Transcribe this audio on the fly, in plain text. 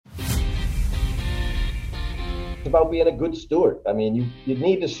about being a good steward. I mean, you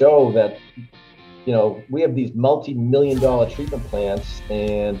need to show that, we have these multi-million-dollar treatment plants,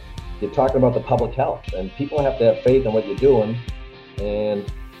 and you're talking about the public health, and people have to have faith in what you're doing. And,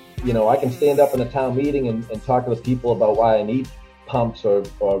 I can stand up in a town meeting and talk to the people about why I need pumps or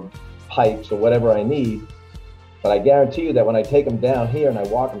pipes or whatever I need. But I guarantee you that when I take them down here and I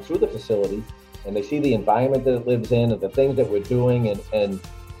walk them through the facility and they see the environment that it lives in and the things that we're doing, and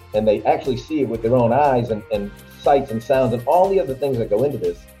they actually see it with their own eyes and sights and sounds and all the other things that go into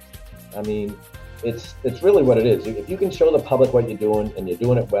this. I mean, it's really what it is. If you can show the public what you're doing and you're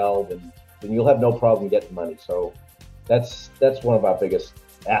doing it well, then you'll have no problem getting money. So that's one of our biggest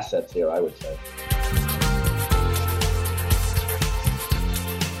assets here, I would say.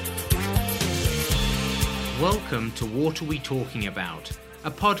 Welcome to What Are We Talking About,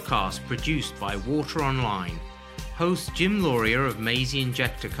 a podcast produced by Water Online. Hosts Jim Laurier of Maisie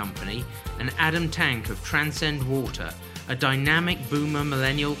Injector Company and Adam Tank of Transcend Water, a dynamic boomer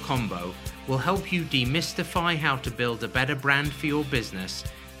millennial combo, will help you demystify how to build a better brand for your business,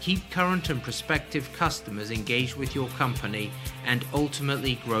 keep current and prospective customers engaged with your company, and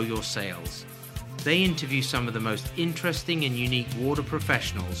ultimately grow your sales. They interview some of the most interesting and unique water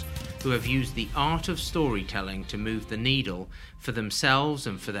professionals who have used the art of storytelling to move the needle for themselves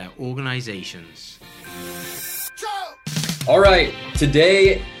and for their organizations. All right,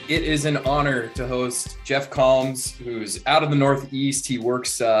 today it is an honor to host Jeff Calmes, who's out of the Northeast. He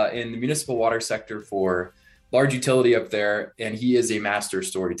works in the municipal water sector for large utility up there, and he is a master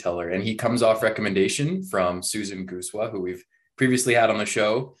storyteller. And he comes off recommendation from Susan Guswa, who we've previously had on the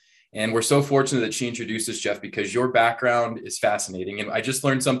show. And we're so fortunate that she introduced us, Jeff, because your background is fascinating. And I just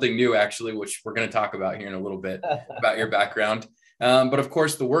learned something new, actually, which we're going to talk about here in a little bit about your background. But of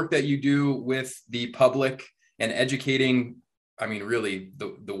course, the work that you do with the public and educating, really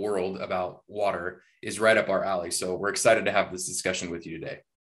the world about water is right up our alley. So we're excited to have this discussion with you today.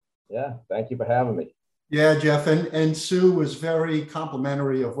 Yeah, thank you for having me. Yeah, Jeff, and Sue was very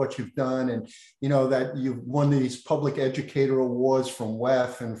complimentary of what you've done, and that you've won these public educator awards from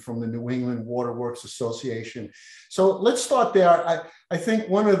WEF and from the New England Waterworks Association. So let's start there. I think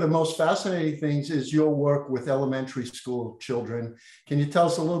one of the most fascinating things is your work with elementary school children. Can you tell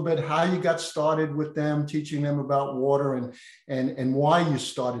us a little bit how you got started with them, teaching them about water, and why you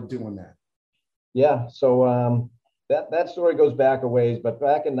started doing that? Yeah, so that story goes back a ways, but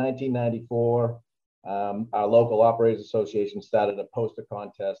back in 1994. Our local operators association started a poster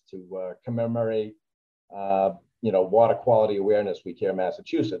contest to commemorate, Water Quality Awareness Week here in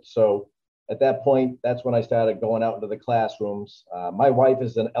Massachusetts. So at that point, that's when I started going out into the classrooms. My wife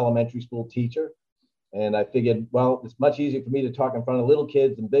is an elementary school teacher, and I figured, well, it's much easier for me to talk in front of little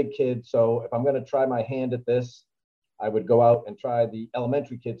kids and big kids. So if I'm going to try my hand at this, I would go out and try the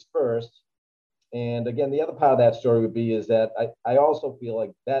elementary kids first. And again, the other part of that story would be is that I also feel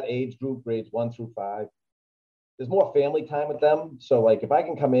like that age group, grades 1 through 5, there's more family time with them. So like if I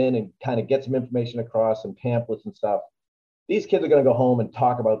can come in and kind of get some information across, some pamphlets and stuff, these kids are going to go home and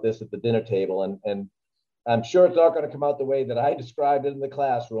talk about this at the dinner table. And I'm sure it's not going to come out the way that I described it in the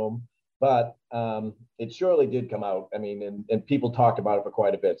classroom, but it surely did come out. And people talked about it for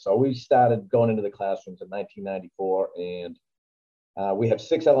quite a bit. So we started going into the classrooms in 1994, and we have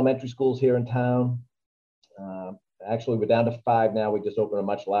 6 elementary schools here in town. Actually, we're down to 5 now. We just opened a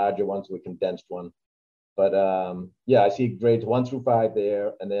much larger one, so we condensed one. But I see grades 1 through 5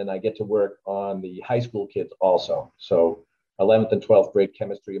 there, and then I get to work on the high school kids also. So 11th and 12th grade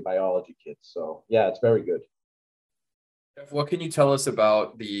chemistry and biology kids. So yeah, it's very good. Jeff, what can you tell us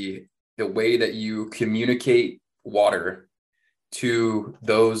about the way that you communicate water to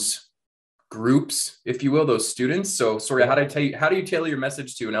those groups, if you will, those students? So sorry, how do you tailor your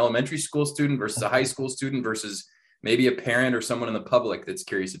message to an elementary school student versus a high school student versus maybe a parent or someone in the public that's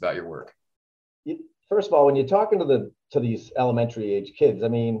curious about your work? First of all, when you're talking to these elementary age kids,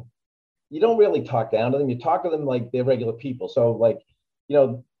 you don't really talk down to them. You talk to them like they're regular people. So like,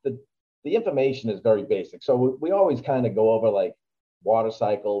 the information is very basic. So we always kind of go over like water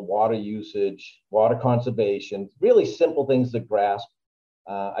cycle, water usage, water conservation, really simple things to grasp.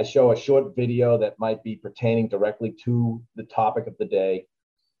 I show a short video that might be pertaining directly to the topic of the day.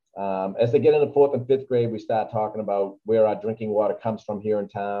 As they get into 4th and 5th grade, we start talking about where our drinking water comes from here in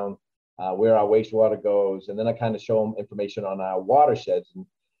town, where our wastewater goes. And then I kind of show them information on our watersheds. And,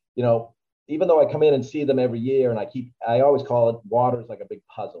 even though I come in and see them every year, and I always call it water is like a big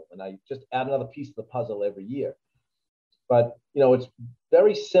puzzle. And I just add another piece of the puzzle every year. But, it's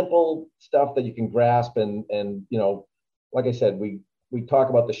very simple stuff that you can grasp. And like I said, we talk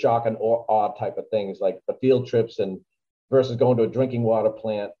about the shock and awe type of things, like the field trips and versus going to a drinking water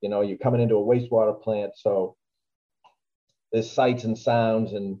plant. You're coming into a wastewater plant. So there's sights and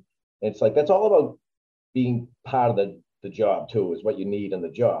sounds, and it's like, that's all about being part of the job too, is what you need in the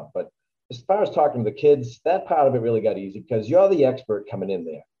job. But as far as talking to the kids, that part of it really got easy because you're the expert coming in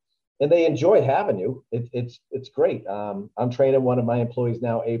there, and they enjoy having you. It's great. I'm training one of my employees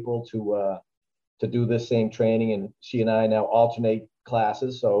now, April, to do this same training, and she and I now alternate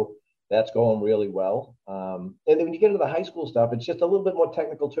classes, so that's going really well. And then when you get into the high school stuff, it's just a little bit more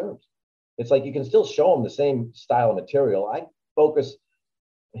technical terms. It's like you can still show them the same style of material. I focus,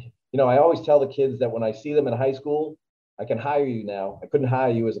 I always tell the kids that when I see them in high school, I can hire you now. I couldn't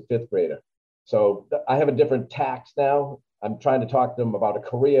hire you as a fifth grader. So I have a different tax now. I'm trying to talk to them about a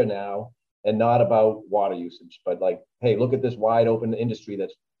career now and not about water usage, but like, hey, look at this wide open industry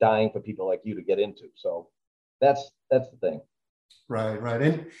that's dying for people like you to get into. So that's the thing. Right.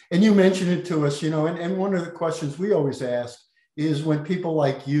 And you mentioned it to us, and one of the questions we always ask is when people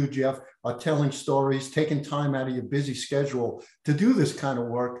like you, Jeff, are telling stories, taking time out of your busy schedule to do this kind of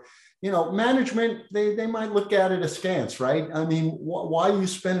work, management, they might look at it askance, right? I mean, why are you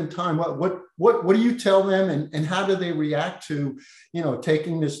spending time? What do you tell them, and how do they react to,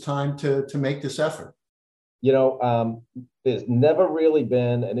 taking this time to make this effort? There's never really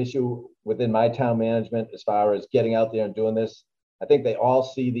been an issue within my town management as far as getting out there and doing this. I think they all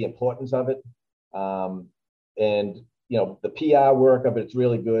see the importance of it. And, the PR work of it's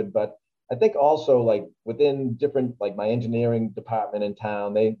really good, but I think also like within different, like my engineering department in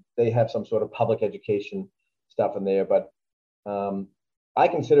town, they have some sort of public education stuff in there, but I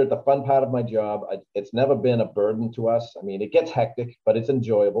consider it the fun part of my job. It's never been a burden to us. I mean, it gets hectic, but it's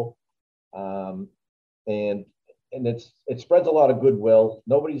enjoyable. And it spreads a lot of goodwill.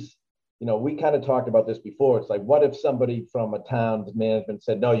 Nobody's, we kind of talked about this before. It's like, what if somebody from a town's management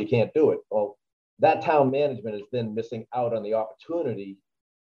said, no, you can't do it? Well, that town management is then missing out on the opportunity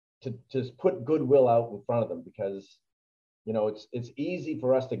to just put goodwill out in front of them, because, it's easy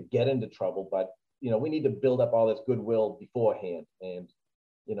for us to get into trouble, but, we need to build up all this goodwill beforehand. And,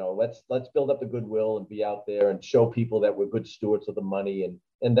 let's build up the goodwill and be out there and show people that we're good stewards of the money,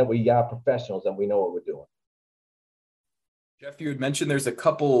 and that we are professionals and we know what we're doing. Jeff, you had mentioned there's a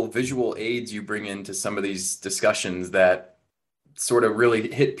couple visual aids you bring into some of these discussions that sort of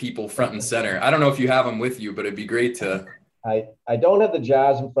really hit people front and center. I don't know if you have them with you, but it'd be great to. I don't have the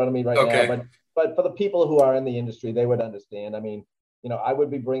jars in front of me right now, but for the people who are in the industry, they would understand. I mean, I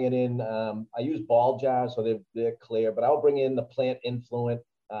would be bringing in, I use ball jars, so they're clear, but I'll bring in the plant influent,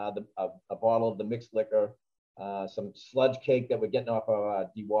 a bottle of the mixed liquor, some sludge cake that we're getting off our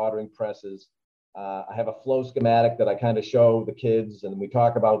dewatering presses. I have a flow schematic that I kind of show the kids, and we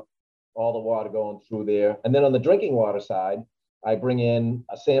talk about all the water going through there. And then on the drinking water side, I bring in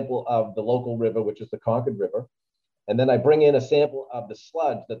a sample of the local river, which is the Concord River. And then I bring in a sample of the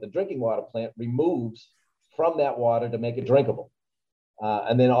sludge that the drinking water plant removes from that water to make it drinkable.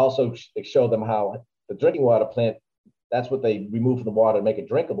 And then also show them how the drinking water plant, that's what they remove from the water to make it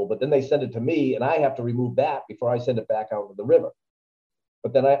drinkable. But then they send it to me, and I have to remove that before I send it back out to the river.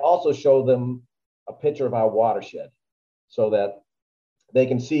 But then I also show them a picture of our watershed so that they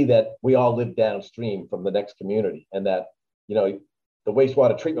can see that we all live downstream from the next community, and that, the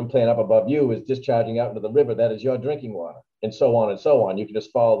wastewater treatment plant up above you is discharging out into the river. That is your drinking water, and so on and so on. You can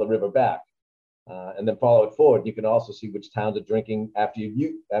just follow the river back, and then follow it forward. You can also see which towns are drinking after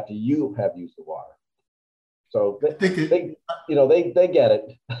you have used the water. So they get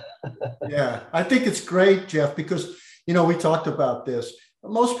it. Yeah, I think it's great, Jeff, because, we talked about this.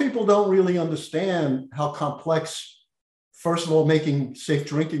 Most people don't really understand how complex, first of all, making safe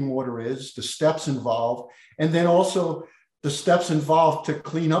drinking water is, the steps involved, and then also the steps involved to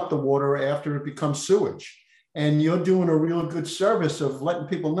clean up the water after it becomes sewage. And you're doing a real good service of letting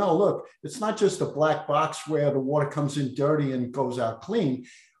people know, look, it's not just a black box where the water comes in dirty and goes out clean.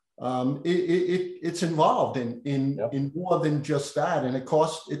 It's involved in more than just that, and it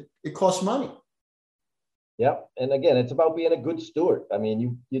costs money. Yep. And again, it's about being a good steward. I mean,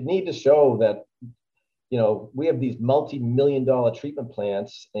 you need to show that, we have these multi-million-dollar treatment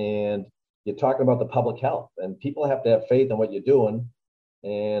plants, and you're talking about the public health, and people have to have faith in what you're doing.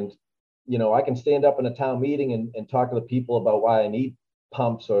 And, I can stand up in a town meeting and talk to the people about why I need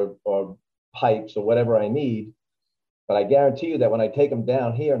pumps or pipes or whatever I need. But I guarantee you that when I take them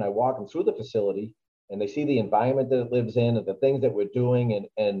down here and I walk them through the facility, and they see the environment that it lives in and the things that we're doing,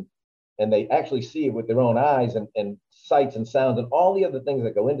 and they actually see it with their own eyes, and sights and sounds and all the other things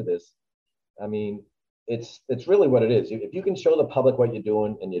that go into this. I mean, it's really what it is. If you can show the public what you're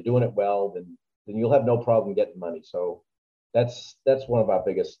doing and you're doing it well, then you'll have no problem getting money. So that's one of our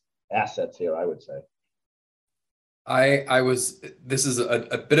biggest assets here, I would say. This is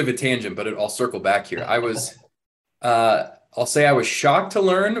a bit of a tangent, but I'll circle back here. I was I'll say I was shocked to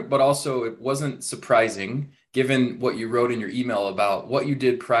learn, but also it wasn't surprising given what you wrote in your email about what you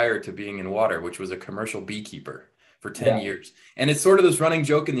did prior to being in water, which was a commercial beekeeper for 10 years. And it's sort of this running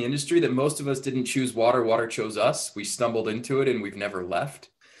joke in the industry that most of us didn't choose water, water chose us. We stumbled into it and we've never left.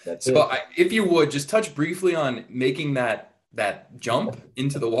 If you would just touch briefly on making that jump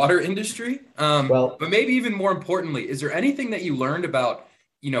into the water industry. But maybe even more importantly, is there anything that you learned about,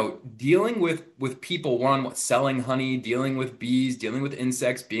 dealing with people one-on-one, selling honey, dealing with bees, dealing with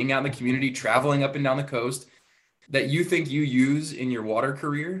insects, being out in the community, traveling up and down the coast, that you think you use in your water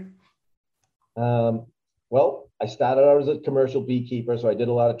career? Well, I started out as a commercial beekeeper, so I did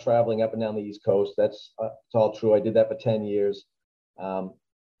a lot of traveling up and down the East Coast. That's it's all true. I did that for 10 years.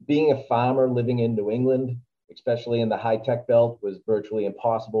 Being a farmer living in New England, especially in the high-tech belt, was virtually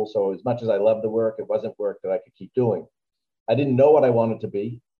impossible. So as much as I loved the work, it wasn't work that I could keep doing. I didn't know what I wanted to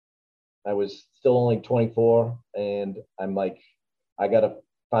be. I was still only 24, and I'm like, I got to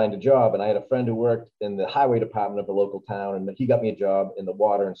find a job. And I had a friend who worked in the highway department of the local town, and he got me a job in the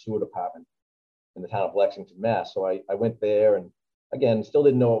water and sewer department in the town of Lexington, Mass. So I went there, and again, still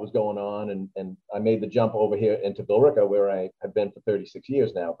didn't know what was going on. And I made the jump over here into Billerica, where I have been for 36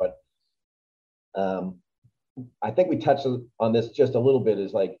 years now. But I think we touched on this just a little bit,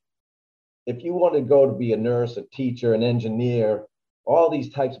 is like, if you want to go to be a nurse, a teacher, an engineer, all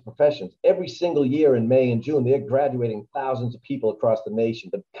these types of professions, every single year in May and June, they're graduating thousands of people across the nation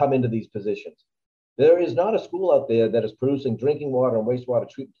to come into these positions. There is not a school out there that is producing drinking water and wastewater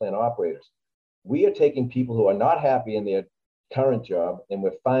treatment plant operators. We are taking people who are not happy in their current job, and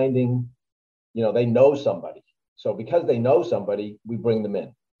we're finding, they know somebody. So because they know somebody, we bring them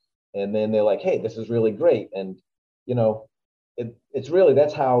in. And then they're like, hey, this is really great. And, it's really,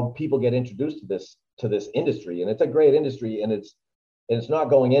 that's how people get introduced to this industry. And it's a great industry, and it's not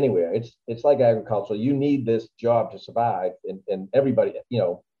going anywhere. It's like agriculture. You need this job to survive, and everybody,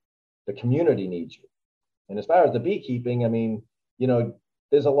 the community needs you. And as far as the beekeeping, I mean,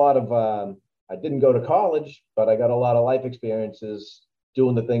 there's a lot of, I didn't go to college, but I got a lot of life experiences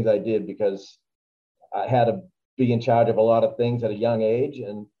doing the things I did, because I had to be in charge of a lot of things at a young age,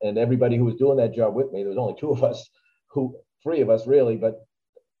 and everybody who was doing that job with me, there was only three of us really, but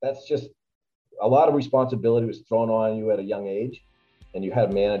that's just a lot of responsibility was thrown on you at a young age, and you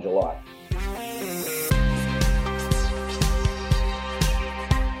had to manage a lot.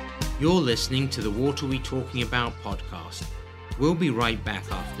 You're listening to the Water We Talking About podcast. We'll be right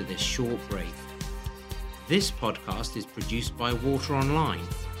back after this short break. This podcast is produced by Water Online,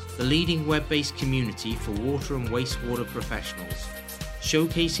 the leading web-based community for water and wastewater professionals,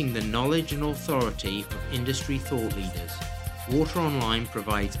 showcasing the knowledge and authority of industry thought leaders. Water Online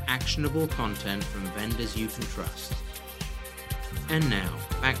provides actionable content from vendors you can trust. And now,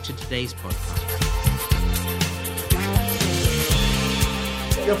 back to today's podcast.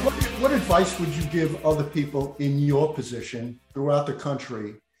 Yeah, what advice would you give other people in your position throughout the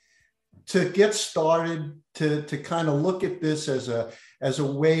country to get started, to kind of look at this as a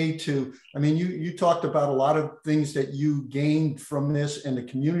way to, I mean, you talked about a lot of things that you gained from this and the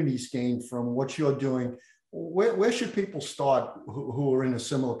communities gained from what you're doing. Where should people start who are in a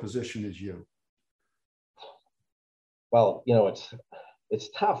similar position as you? Well, it's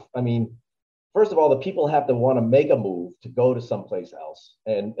tough. I mean, first of all, the people have to want to make a move to go to someplace else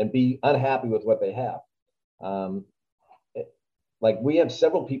and be unhappy with what they have. Like, we have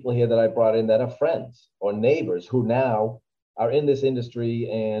several people here that I brought in that are friends or neighbors who now are in this industry,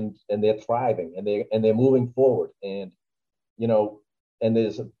 and they're thriving, and they're moving forward. And, and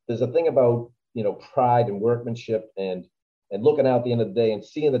there's a thing about, pride and workmanship and looking out at the end of the day and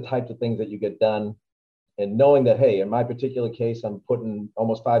seeing the types of things that you get done, and knowing that, hey, in my particular case, I'm putting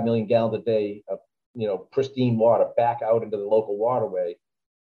almost 5 million gallons a day of, pristine water back out into the local waterway.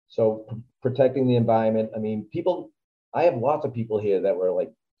 So protecting the environment. I mean, I have lots of people here that were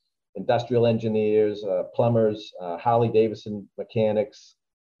like industrial engineers, plumbers, Harley-Davidson mechanics,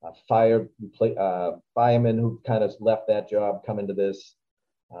 firemen who kind of left that job, come into this.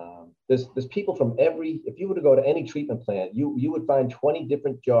 There's people from if you were to go to any treatment plant, you would find 20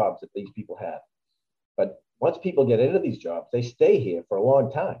 different jobs that these people had. But once people get into these jobs, they stay here for a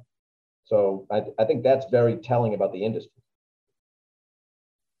long time. So I think that's very telling about the industry.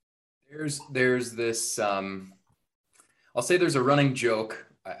 There's this, I'll say there's a running joke,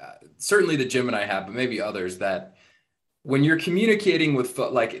 certainly that Jim and I have, but maybe others, that when you're communicating with,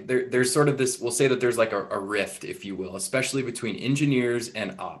 like, there's sort of this, we'll say that there's like a rift, if you will, especially between engineers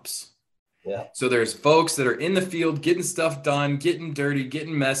and ops. Yeah. So there's folks that are in the field, getting stuff done, getting dirty,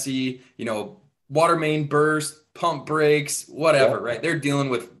 getting messy, water main burst, pump breaks, whatever, right? They're dealing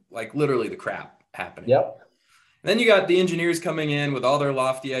with like literally the crap happening. Yep. then you got the engineers coming in with all their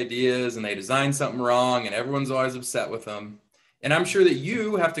lofty ideas and they design something wrong and everyone's always upset with them. And I'm sure that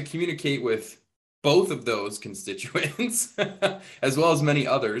you have to communicate with both of those constituents as well as many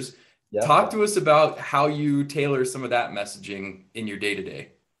others. Yeah. Talk to us about how you tailor some of that messaging in your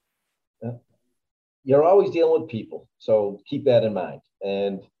day-to-day. You're always dealing with people, so keep that in mind.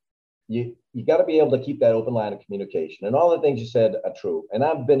 And you got to be able to keep that open line of communication. And all the things you said are true. And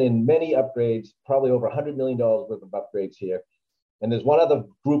I've been in many upgrades, probably over $100 million worth of upgrades here. And there's one other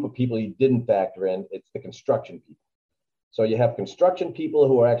group of people you didn't factor in. It's the construction people. So you have construction people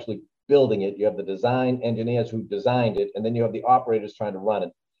who are actually building it. You have the design engineers who designed it. And then you have the operators trying to run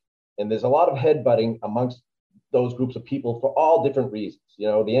it. And there's a lot of headbutting amongst those groups of people for all different reasons.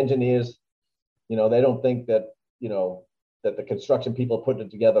 The engineers, they don't think that, that the construction people are putting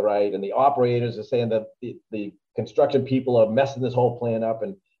it together right. And the operators are saying that the construction people are messing this whole plan up.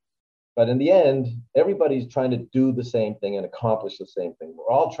 But in the end, everybody's trying to do the same thing and accomplish the same thing. We're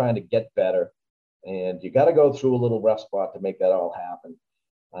all trying to get better. And you got to go through a little rough spot to make that all happen.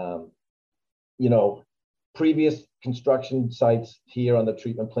 Previous construction sites here on the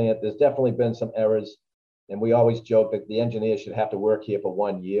treatment plant, there's definitely been some errors. And we always joke that the engineers should have to work here for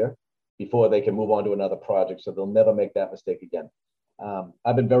 1 year before they can move on to another project. So they'll never make that mistake again.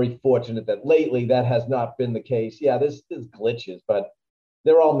 I've been very fortunate that lately that has not been the case. Yeah, there's glitches, but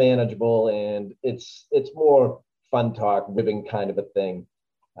they're all manageable, and it's more fun talk, ribbing kind of a thing.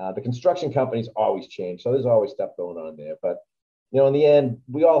 The construction companies always change, so there's always stuff going on there. But in the end,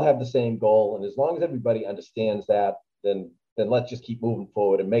 we all have the same goal, and as long as everybody understands that, then let's just keep moving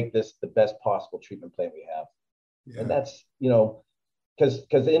forward and make this the best possible treatment plant we have. Yeah. And that's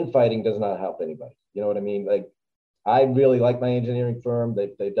because infighting does not help anybody. You know what I mean? Like, I really like my engineering firm.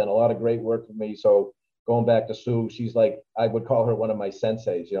 They've done a lot of great work for me. So going back to Sue, she's like, I would call her one of my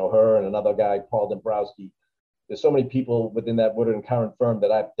senseis. Her and another guy, Paul Dombrowski. There's so many people within that Woodard and Curran firm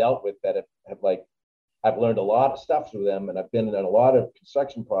that I've dealt with that I've learned a lot of stuff through them, and I've been in a lot of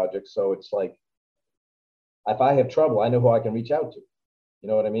construction projects. So it's like, if I have trouble, I know who I can reach out to. You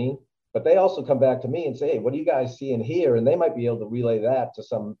know what I mean? But they also come back to me and say, hey, what do you guys see in here? And they might be able to relay that to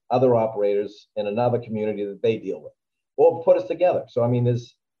some other operators in another community that they deal with, or put us together. So, I mean,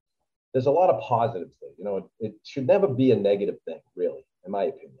 there's a lot of positives there. It should never be a negative thing, really, in my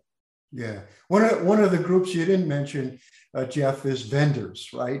opinion. Yeah. One of the groups you didn't mention, Jeff, is vendors,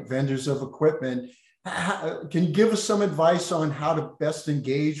 right? Vendors of equipment. Can you give us some advice on how to best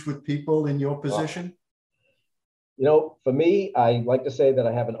engage with people in your position? For me, I like to say that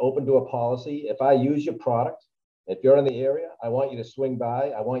I have an open door policy. If I use your product, if you're in the area, I want you to swing by.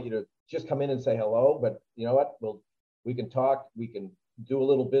 I want you to just come in and say hello. But you know what? We can talk. We can do a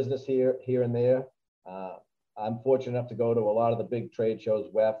little business here and there. I'm fortunate enough to go to a lot of the big trade shows,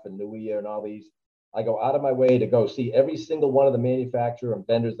 WEF and New Year and all these. I go out of my way to go see every single one of the manufacturer and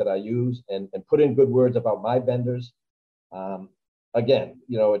vendors that I use and put in good words about my vendors. Again,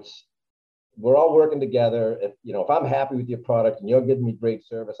 we're all working together. If I'm happy with your product and you're giving me great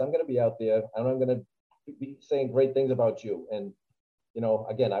service, I'm going to be out there and I'm going to be saying great things about you. And,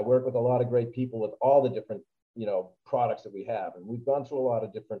 again, I work with a lot of great people with all the different, products that we have. And we've gone through a lot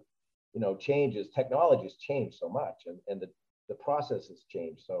of different, changes. Technology has changed so much and the process has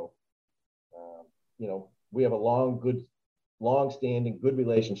changed. So, we have a long-standing, good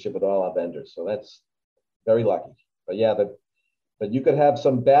relationship with all our vendors. So that's very lucky. But yeah, but you could have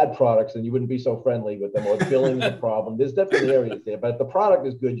some bad products and you wouldn't be so friendly with them, or billing is a problem. There's definitely areas there, but if the product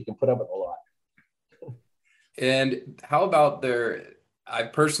is good, you can put up with a lot. And how about I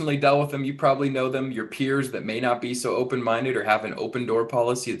personally dealt with them. You probably know them, your peers that may not be so open-minded or have an open door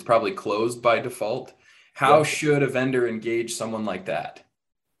policy. It's probably closed by default. How should a vendor engage someone like that?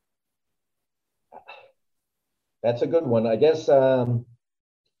 That's a good one. I guess, you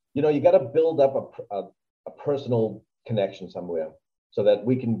got to build up a personal connection somewhere so that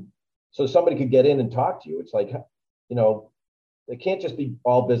so somebody could get in and talk to you. It's like, it can't just be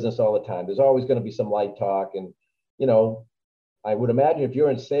all business all the time. There's always going to be some light talk. And, I would imagine if you're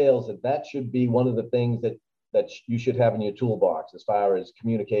in sales, that should be one of the things that you should have in your toolbox as far as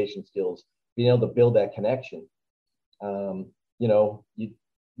communication skills, being able to build that connection.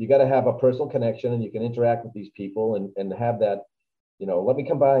 You got to have a personal connection and you can interact with these people and have that, let me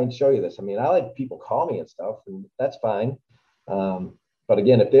come by and show you this. I mean, I like people call me and stuff, and that's fine. But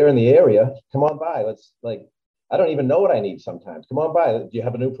again, if they're in the area, come on by. I don't even know what I need sometimes. Come on by. Do you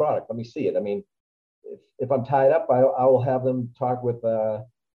have a new product? Let me see it. I mean, if I'm tied up, I will have them talk with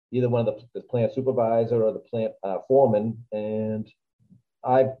either one of the plant supervisor or the plant foreman, and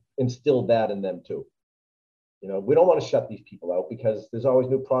I've instilled that in them too. We don't want to shut these people out because there's always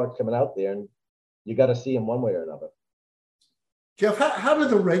new products coming out there, and you got to see them one way or another. Jeff, how do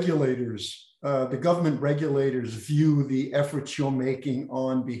the regulators, the government regulators, view the efforts you're making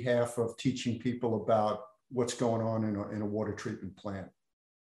on behalf of teaching people about what's going on in a water treatment plant?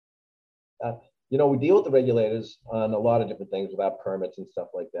 You know, we deal with the regulators on a lot of different things without permits and stuff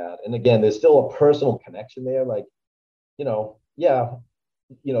like that. And again, there's still a personal connection there. Like, you know, yeah,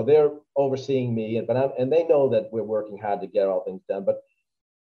 you know, they're overseeing me, and they know that we're working hard to get all things done. But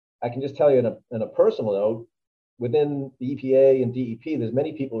I can just tell you in a personal note, within the EPA and DEP, there's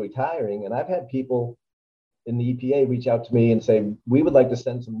many people retiring, and I've had people in the EPA reach out to me and say, we would like to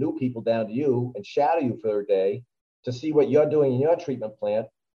send some new people down to you and shadow you for a day to see what you're doing in your treatment plant,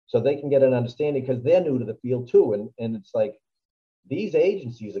 so they can get an understanding, because they're new to the field too. And it's like, these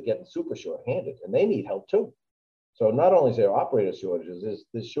agencies are getting super short-handed, and they need help too. So not only is there operator shortages,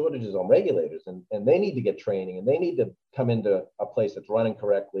 there's shortages on regulators, and they need to get training, and they need to come into a place that's running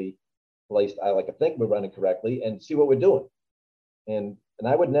correctly, place I like to think we're running correctly, and see what we're doing. And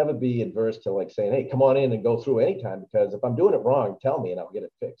I would never be adverse to like saying, hey, come on in and go through anytime, because if I'm doing it wrong, tell me and I'll get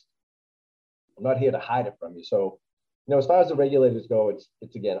it fixed. I'm not here to hide it from you. So, you know, as far as the regulators go,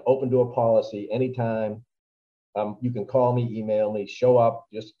 it's again, open door policy anytime. You can call me, email me, show up,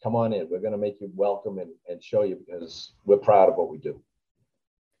 just come on in. We're going to make you welcome and show you, because we're proud of what we do.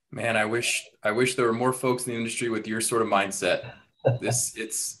 Man, I wish there were more folks in the industry with your sort of mindset.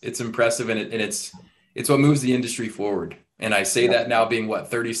 It's impressive, and it's what moves the industry forward. And I say that now, being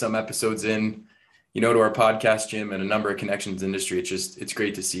 30 some episodes in, you know, to our podcast, Jim, and a number of connections in the industry. It's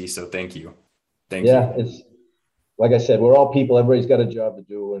great to see. So thank you. Thank you. Yeah, it's like I said, we're all people. Everybody's got a job to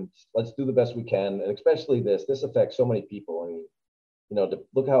do, and let's do the best we can. And especially this affects so many people. I mean, you know,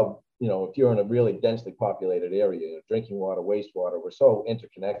 look how, you know, if you're in a really densely populated area, drinking water, wastewater, we're so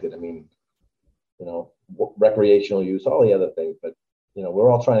interconnected. I mean, you know, recreational use, all the other things, but you know, we're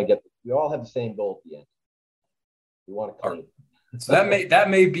all trying to we all have the same goal at the end. We want to clean. So that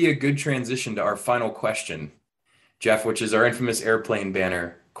may be a good transition to our final question, Jeff, which is our infamous airplane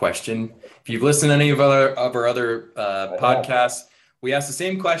banner question. If you've listened to any of our other podcasts, we ask the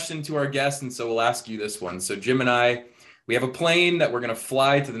same question to our guests, and so we'll ask you this one. So Jim and I, we have a plane that we're going to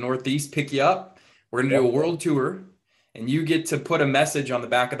fly to the Northeast, pick you up. We're going to do a world tour, and you get to put a message on the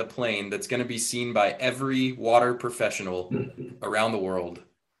back of the plane that's going to be seen by every water professional around the world.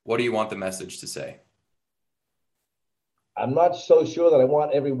 What do you want the message to say? I'm not so sure that I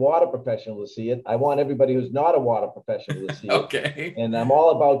want every water professional to see it. I want everybody who's not a water professional to see it. Okay. And I'm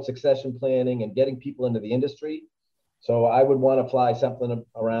all about succession planning and getting people into the industry. So I would want to fly something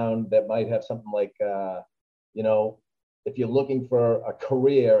around that might have something like, you know, if you're looking for a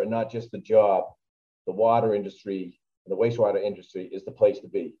career and not just a job, the water industry, the wastewater industry is the place to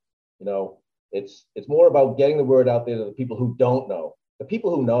be. You know, it's more about getting the word out there to the people who don't know. The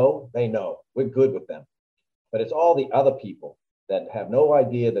people who know, they know. We're good with them. But it's all the other people that have no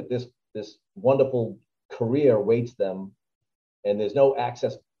idea that this wonderful career awaits them, and there's no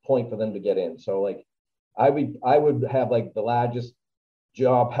access point for them to get in. So like, I would have like the largest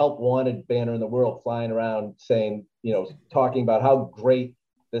job help wanted banner in the world flying around saying, you know, talking about how great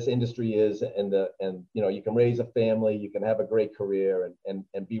this industry is, and you know, you can raise a family, you can have a great career,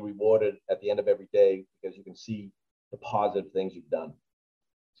 and be rewarded at the end of every day because you can see the positive things you've done.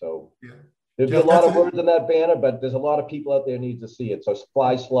 So yeah. There'd be a lot of words in that banner, but there's a lot of people out there need to see it. So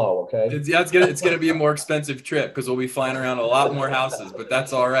fly slow, okay? It's gonna be a more expensive trip because we'll be flying around a lot more houses, but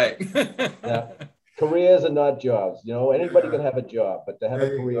that's all right. Yeah. Careers are not jobs. You know, anybody can have a job, but to have a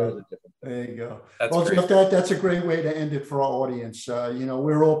career is a different thing. There you go. Well, Jeff, that's a great way to end it for our audience. You know,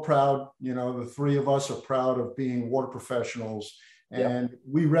 we're all proud. You know, the three of us are proud of being water professionals, and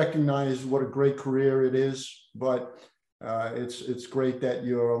we recognize what a great career it is. But it's great that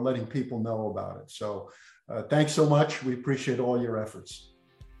you're letting people know about it. So thanks so much. We appreciate all your efforts.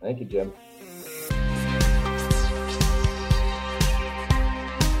 Thank you, Jim.